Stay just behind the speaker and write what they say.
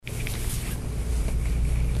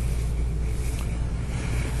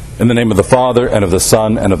In the name of the Father, and of the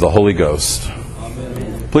Son, and of the Holy Ghost.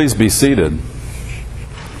 Amen. Please be seated.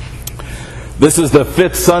 This is the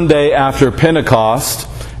fifth Sunday after Pentecost,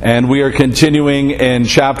 and we are continuing in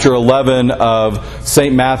chapter 11 of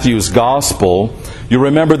St. Matthew's Gospel. You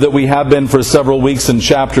remember that we have been for several weeks in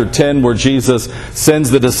chapter 10 where Jesus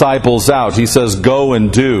sends the disciples out. He says, "Go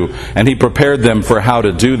and do," and He prepared them for how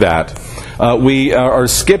to do that. We are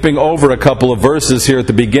skipping over a couple of verses here at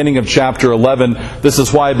the beginning of chapter 11. This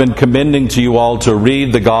is why I've been commending to you all to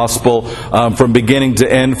read the Gospel from beginning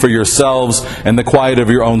to end for yourselves in the quiet of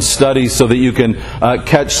your own study so that you can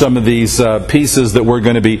catch some of these pieces that we're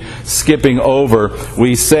going to be skipping over.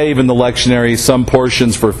 We save in the lectionary some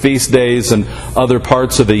portions for feast days and other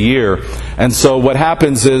parts of the year. And so what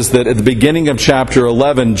happens is that at the beginning of chapter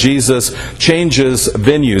 11, Jesus changes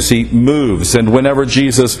venues. He moves. And whenever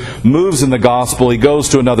Jesus moves in the Gospel, He goes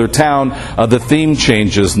to another town, the theme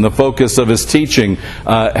changes and the focus of His teaching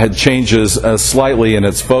changes slightly in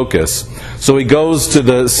its focus. So He goes to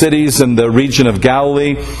the cities in the region of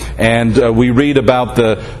Galilee, and we read about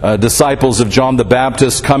the disciples of John the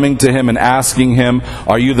Baptist coming to Him and asking Him,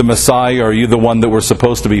 "Are you the Messiah? Are you the one that we're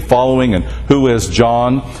supposed to be following? And who is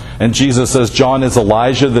John?" And Jesus says, "John is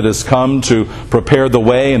Elijah that has come to prepare the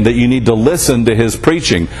way, and that you need to listen to his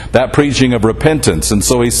preaching, that preaching of repentance." And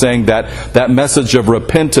so He's saying that message of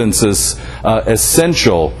repentance is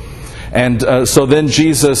essential. And so then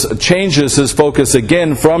Jesus changes His focus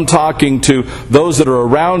again from talking to those that are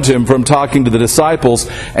around Him, from talking to the disciples,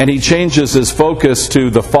 and He changes His focus to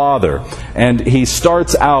the Father. And He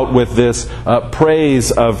starts out with this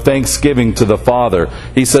praise of thanksgiving to the Father.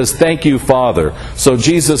 He says, "Thank you, Father." So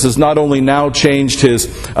Jesus has not only now changed His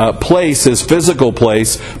place, His physical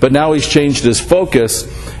place, but now He's changed His focus,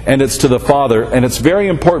 and it's to the Father. And it's very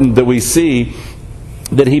important that we see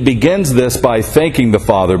that He begins this by thanking the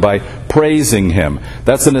Father, by praising Him.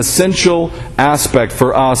 That's an essential aspect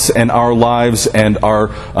for us and our lives and our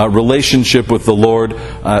relationship with the Lord,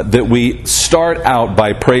 that we start out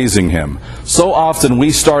by praising Him. So often we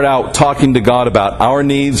start out talking to God about our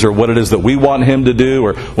needs or what it is that we want Him to do,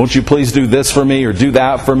 or "Won't you please do this for me," or "Do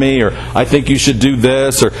that for me," or "I think you should do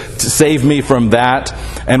this," or "Save me from that."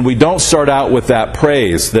 And we don't start out with that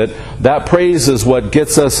praise. That praise is what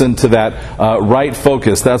gets us into that right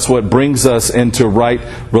focus. That's what brings us into right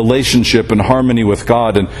relationship and harmony with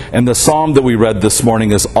God. And the psalm that we read this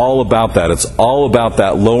morning is all about that. It's all about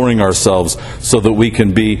that, lowering ourselves so that we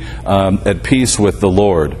can be at peace with the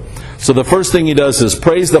Lord. So the first thing He does is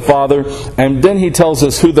praise the Father, and then He tells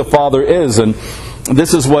us who the Father is. And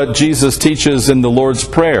this is what Jesus teaches in the Lord's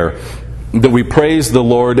Prayer, that we praise the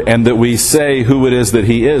Lord and that we say who it is that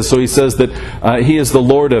He is. So He says that He is the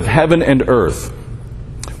Lord of heaven and earth.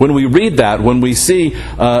 When we read that, when we see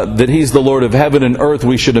that He's the Lord of heaven and earth,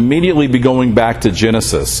 we should immediately be going back to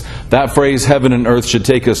Genesis. That phrase, heaven and earth, should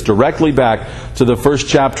take us directly back to the first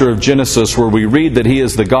chapter of Genesis, where we read that He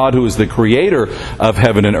is the God who is the creator of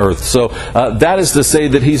heaven and earth. So that is to say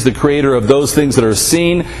that He's the creator of those things that are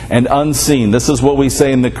seen and unseen. This is what we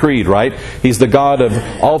say in the Creed, right? He's the God of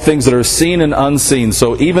all things that are seen and unseen.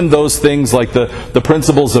 So even those things like the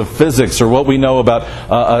principles of physics, or what we know about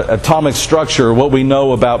atomic structure, or what we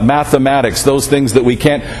know about mathematics, those things that we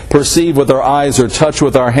can't perceive with our eyes or touch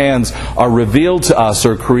with our hands, are revealed to us,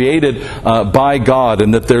 or created by God,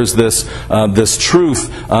 and that there's this truth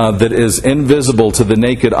that is invisible to the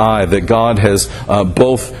naked eye, that God has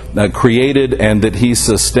both created and that He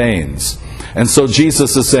sustains. And so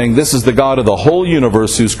Jesus is saying this is the God of the whole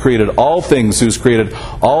universe, who's created all things, who's created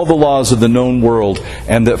all the laws of the known world,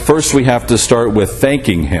 and that first we have to start with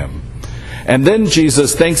thanking Him. And then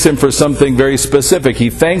Jesus thanks Him for something very specific. He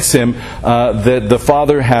thanks Him that the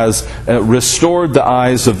Father has restored the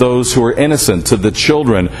eyes of those who are innocent, to the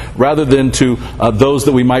children, rather than to those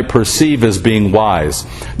that we might perceive as being wise.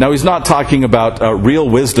 Now, He's not talking about real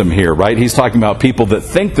wisdom here, right? He's talking about people that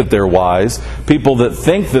think that they're wise, people that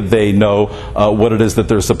think that they know what it is that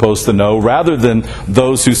they're supposed to know, rather than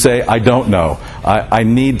those who say, "I don't know. I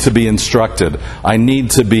need to be instructed. I need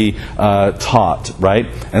to be taught," right?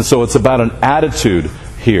 And so it's about an attitude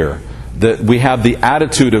here, that we have the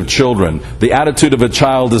attitude of children. The attitude of a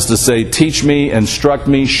child is to say, "Teach me, instruct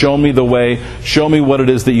me, show me the way, show me what it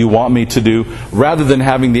is that you want me to do," rather than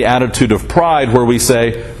having the attitude of pride where we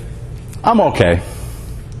say, "I'm okay.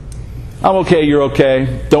 I'm okay, you're okay.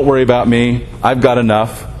 Don't worry about me. I've got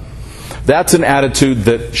enough." That's an attitude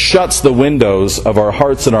that shuts the windows of our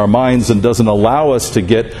hearts and our minds and doesn't allow us to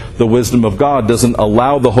get the wisdom of God, doesn't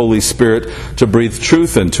allow the Holy Spirit to breathe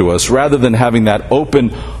truth into us, rather than having that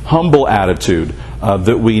open, humble attitude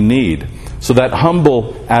that we need. So that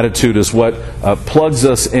humble attitude is what plugs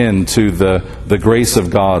us into the the grace of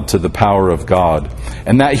God to the power of God.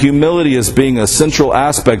 And that humility as being a central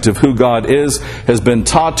aspect of who God is has been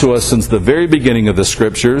taught to us since the very beginning of the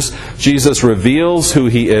Scriptures. Jesus reveals who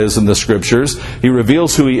He is in the Scriptures. He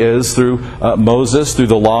reveals who He is through Moses, through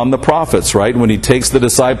the law and the prophets, right? When He takes the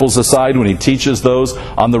disciples aside, when He teaches those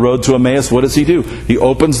on the road to Emmaus, what does He do? He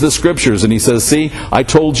opens the Scriptures and He says, see, I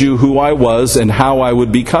told you who I was and how I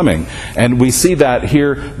would be coming. And we see that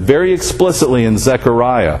here very explicitly in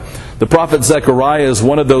Zechariah. The prophet Zechariah is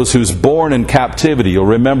one of those who's born in captivity. You'll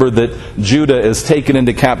remember that Judah is taken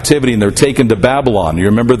into captivity and they're taken to Babylon. You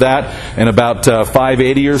remember that? In about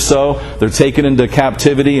 580 or so, they're taken into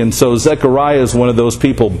captivity. And so Zechariah is one of those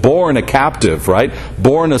people born a captive, right?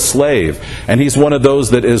 Born a slave. And he's one of those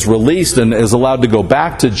that is released and is allowed to go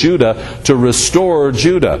back to Judah to restore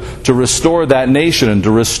that nation and to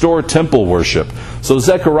restore temple worship. So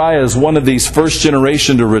Zechariah is one of these first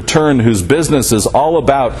generation to return whose business is all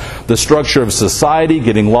about the structure of society,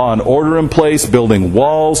 getting law and order in place, building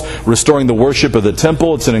walls, restoring the worship of the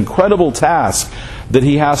temple. It's an incredible task that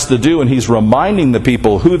he has to do, and he's reminding the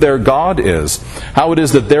people who their God is. How it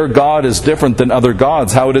is that their God is different than other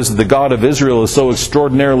gods. How it is that the God of Israel is so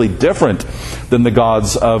extraordinarily different than the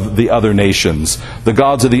gods of the other nations. The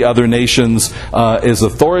gods of the other nations is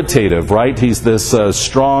authoritative, right? He's this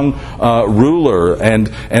strong ruler, and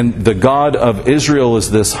the God of Israel is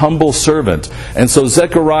this humble servant. And so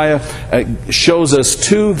Zechariah shows us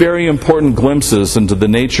two very important glimpses into the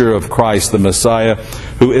nature of Christ, the Messiah,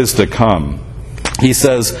 who is to come. He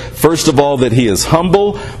says, first of all, that He is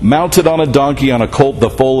humble, mounted on a donkey, on a colt,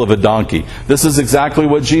 the foal of a donkey. This is exactly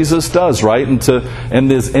what Jesus does, right? In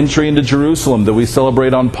this entry into Jerusalem that we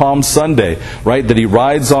celebrate on Palm Sunday, right? That He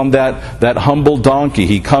rides on that humble donkey.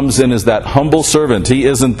 He comes in as that humble servant. He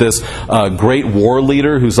isn't this great war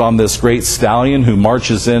leader who's on this great stallion who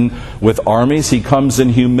marches in with armies. He comes in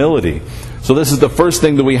humility. So this is the first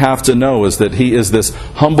thing that we have to know, is that He is this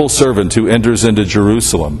humble servant who enters into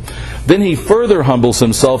Jerusalem. Then He further humbles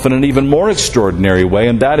Himself in an even more extraordinary way,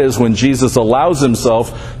 and that is when Jesus allows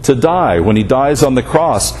Himself to die, when He dies on the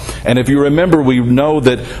cross. And if you remember, we know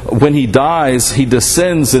that when He dies, He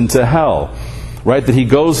descends into hell. Right, that He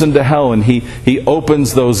goes into hell and He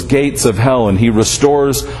opens those gates of hell and He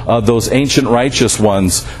restores those ancient righteous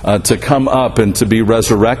ones to come up and to be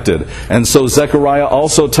resurrected. And so Zechariah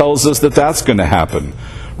also tells us that that's going to happen.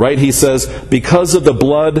 Right? He says, because of the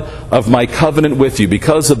blood of my covenant with you,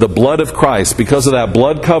 because of the blood of Christ, because of that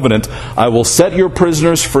blood covenant, I will set your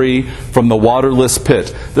prisoners free from the waterless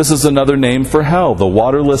pit. This is another name for hell, the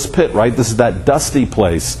waterless pit, right? This is that dusty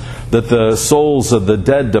place that the souls of the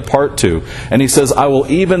dead depart to. And he says, I will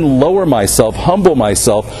even lower myself, humble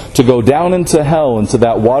myself, to go down into hell, into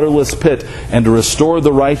that waterless pit, and to restore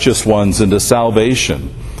the righteous ones into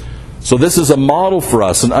salvation. So this is a model for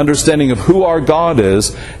us, an understanding of who our God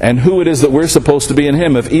is and who it is that we're supposed to be in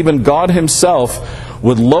Him. If even God Himself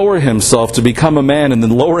would lower Himself to become a man, and then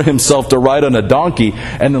lower Himself to ride on a donkey,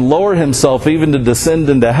 and then lower Himself even to descend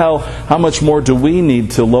into hell, how much more do we need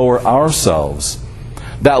to lower ourselves?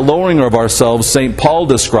 That lowering of ourselves, St. Paul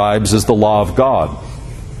describes as the law of God.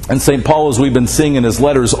 And St. Paul, as we've been seeing in his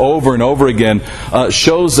letters over and over again,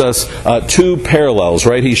 shows us two parallels,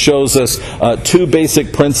 right? He shows us two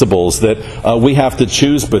basic principles that we have to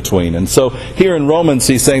choose between. And so here in Romans,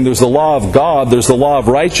 he's saying there's the law of God, there's the law of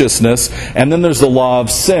righteousness, and then there's the law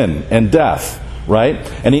of sin and death, right?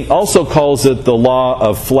 And he also calls it the law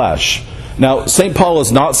of flesh. Now, St. Paul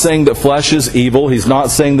is not saying that flesh is evil. He's not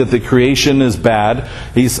saying that the creation is bad.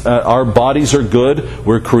 Our bodies are good.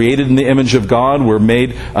 We're created in the image of God. We're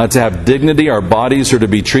made to have dignity. Our bodies are to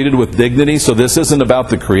be treated with dignity. So this isn't about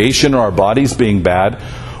the creation or our bodies being bad.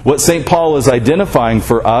 What St. Paul is identifying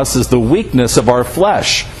for us is the weakness of our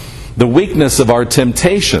flesh, the weakness of our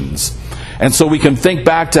temptations. And so we can think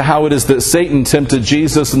back to how it is that Satan tempted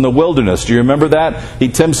Jesus in the wilderness. Do you remember that? He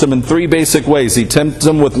tempts Him in three basic ways. He tempts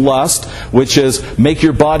Him with lust, which is make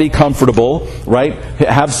your body comfortable, right?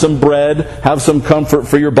 Have some bread, have some comfort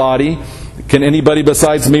for your body. Can anybody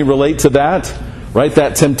besides me relate to that? Right?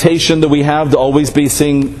 That temptation that we have to always be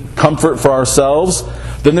seeking comfort for ourselves.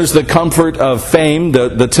 Then there's the comfort of fame,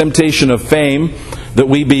 the temptation of fame, that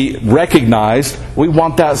we be recognized. We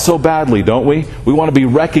want that so badly, don't we? We want to be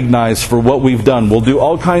recognized for what we've done. We'll do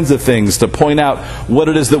all kinds of things to point out what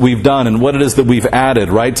it is that we've done and what it is that we've added,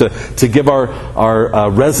 right? To give our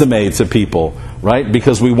resume to people, right?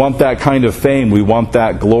 Because we want that kind of fame. We want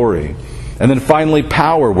that glory. And then finally,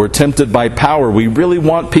 power. We're tempted by power. We really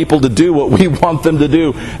want people to do what we want them to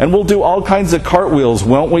do. And we'll do all kinds of cartwheels,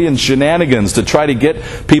 won't we, and shenanigans to try to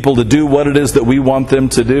get people to do what it is that we want them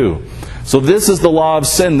to do. So this is the law of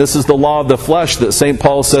sin. This is the law of the flesh that St.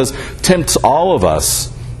 Paul says tempts all of us.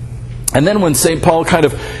 And then when St. Paul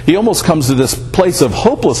he almost comes to this place of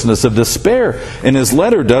hopelessness, of despair in his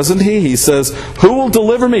letter, doesn't he? He says, who will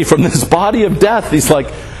deliver me from this body of death? He's like,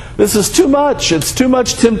 this is too much. It's too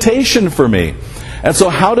much temptation for me. And so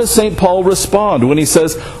how does St. Paul respond when he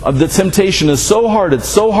says, the temptation is so hard, it's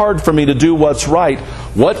so hard for me to do what's right?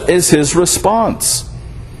 What is his response?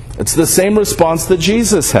 It's the same response that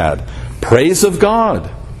Jesus had. Praise of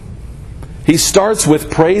God. He starts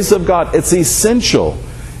with praise of God. It's essential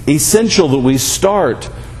that we start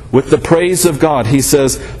with the praise of God. He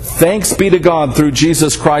says, thanks be to God through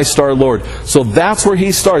Jesus Christ our Lord. So that's where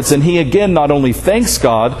he starts. And he again not only thanks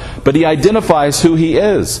God, but he identifies who he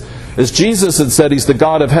is. As Jesus had said, he's the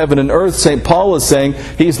God of heaven and earth, St. Paul is saying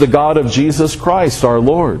he's the God of Jesus Christ our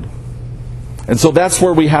Lord. And so that's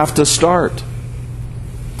where we have to start.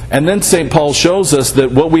 And then St. Paul shows us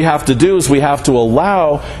that what we have to do is we have to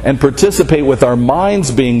allow and participate with our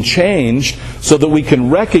minds being changed so that we can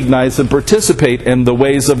recognize and participate in the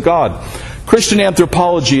ways of God. Christian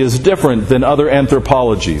anthropology is different than other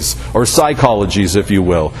anthropologies, or psychologies, if you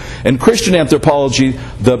will. In Christian anthropology,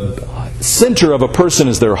 the center of a person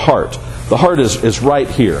is their heart. The heart is right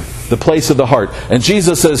here, the place of the heart. And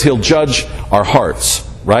Jesus says he'll judge our hearts.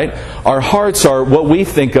 Right? Our hearts are what we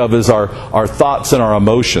think of as our thoughts and our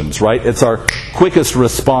emotions, right? It's our quickest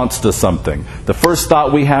response to something. The first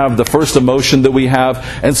thought we have, the first emotion that we have,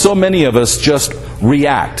 and so many of us just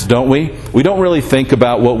react, don't we? We don't really think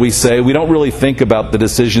about what we say. We don't really think about the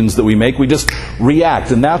decisions that we make. We just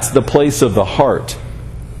react, and that's the place of the heart.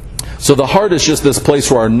 So the heart is just this place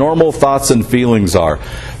where our normal thoughts and feelings are.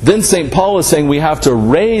 Then St. Paul is saying we have to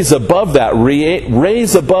raise above that,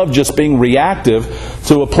 raise above just being reactive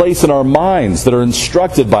to a place in our minds that are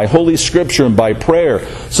instructed by Holy Scripture and by prayer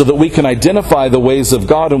so that we can identify the ways of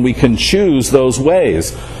God and we can choose those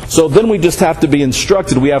ways. So then we just have to be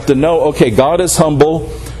instructed. We have to know, okay, God is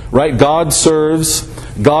humble, right? God serves.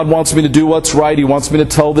 God wants me to do what's right. He wants me to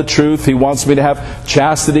tell the truth. He wants me to have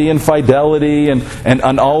chastity and fidelity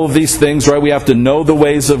and all of these things, right? We have to know the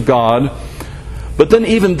ways of God. But then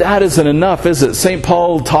even that isn't enough, is it? St.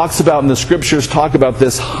 Paul talks about, and the Scriptures talk about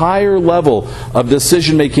this higher level of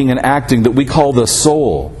decision-making and acting that we call the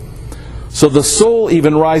soul. So the soul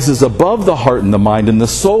even rises above the heart and the mind, and the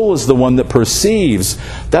soul is the one that perceives.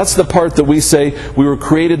 That's the part that we say we were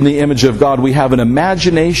created in the image of God. We have an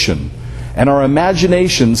imagination. And our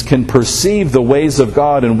imaginations can perceive the ways of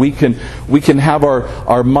God, and we can have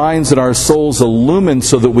our minds and our souls illumined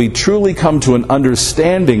so that we truly come to an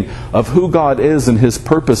understanding of who God is and His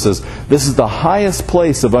purposes. This is the highest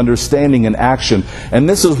place of understanding and action. And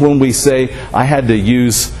this is when we say, I had to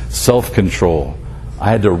use self-control. I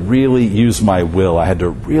had to really use my will. I had to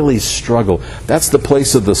really struggle. That's the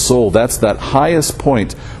place of the soul. That's that highest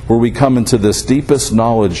point where we come into this deepest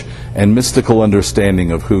knowledge and mystical understanding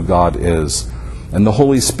of who God is. And the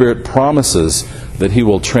Holy Spirit promises that He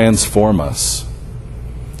will transform us.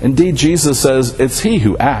 Indeed, Jesus says it's He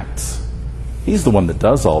who acts. He's the one that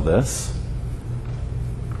does all this.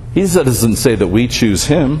 He doesn't say that we choose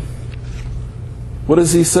Him. What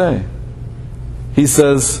does He say? He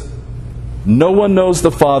says, no one knows the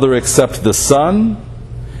Father except the Son,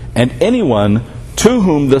 and anyone to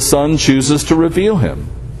whom the Son chooses to reveal Him.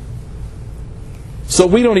 So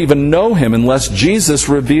we don't even know Him unless Jesus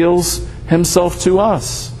reveals Himself to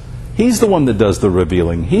us. He's the one that does the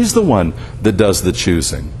revealing. He's the one that does the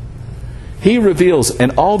choosing. He reveals,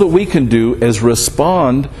 and all that we can do is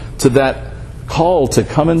respond to that call to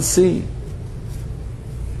come and see.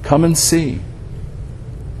 Come and see.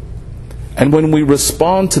 And when we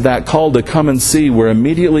respond to that call to come and see, we're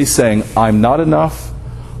immediately saying, I'm not enough.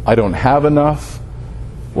 I don't have enough.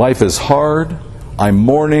 Life is hard. I'm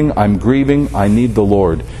mourning. I'm grieving. I need the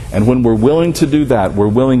Lord. And when we're willing to do that, we're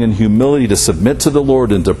willing in humility to submit to the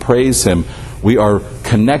Lord and to praise Him, we are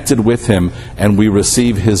connected with Him and we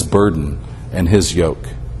receive His burden and His yoke.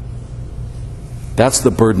 That's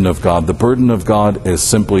the burden of God. The burden of God is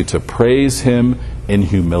simply to praise Him in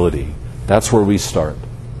humility. That's where we start.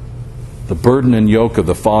 The burden and yoke of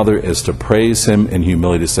the Father is to praise Him in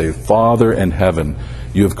humility, to say, Father in heaven,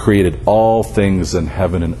 You have created all things in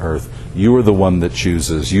heaven and earth. You are the one that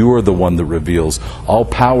chooses. You are the one that reveals. All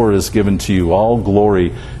power is given to You. All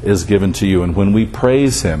glory is given to You. And when we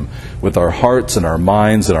praise Him with our hearts and our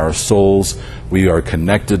minds and our souls, we are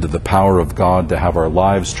connected to the power of God to have our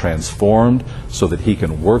lives transformed so that He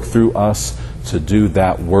can work through us to do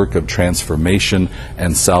that work of transformation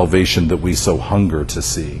and salvation that we so hunger to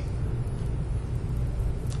see.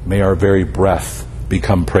 May our very breath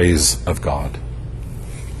become praise of God.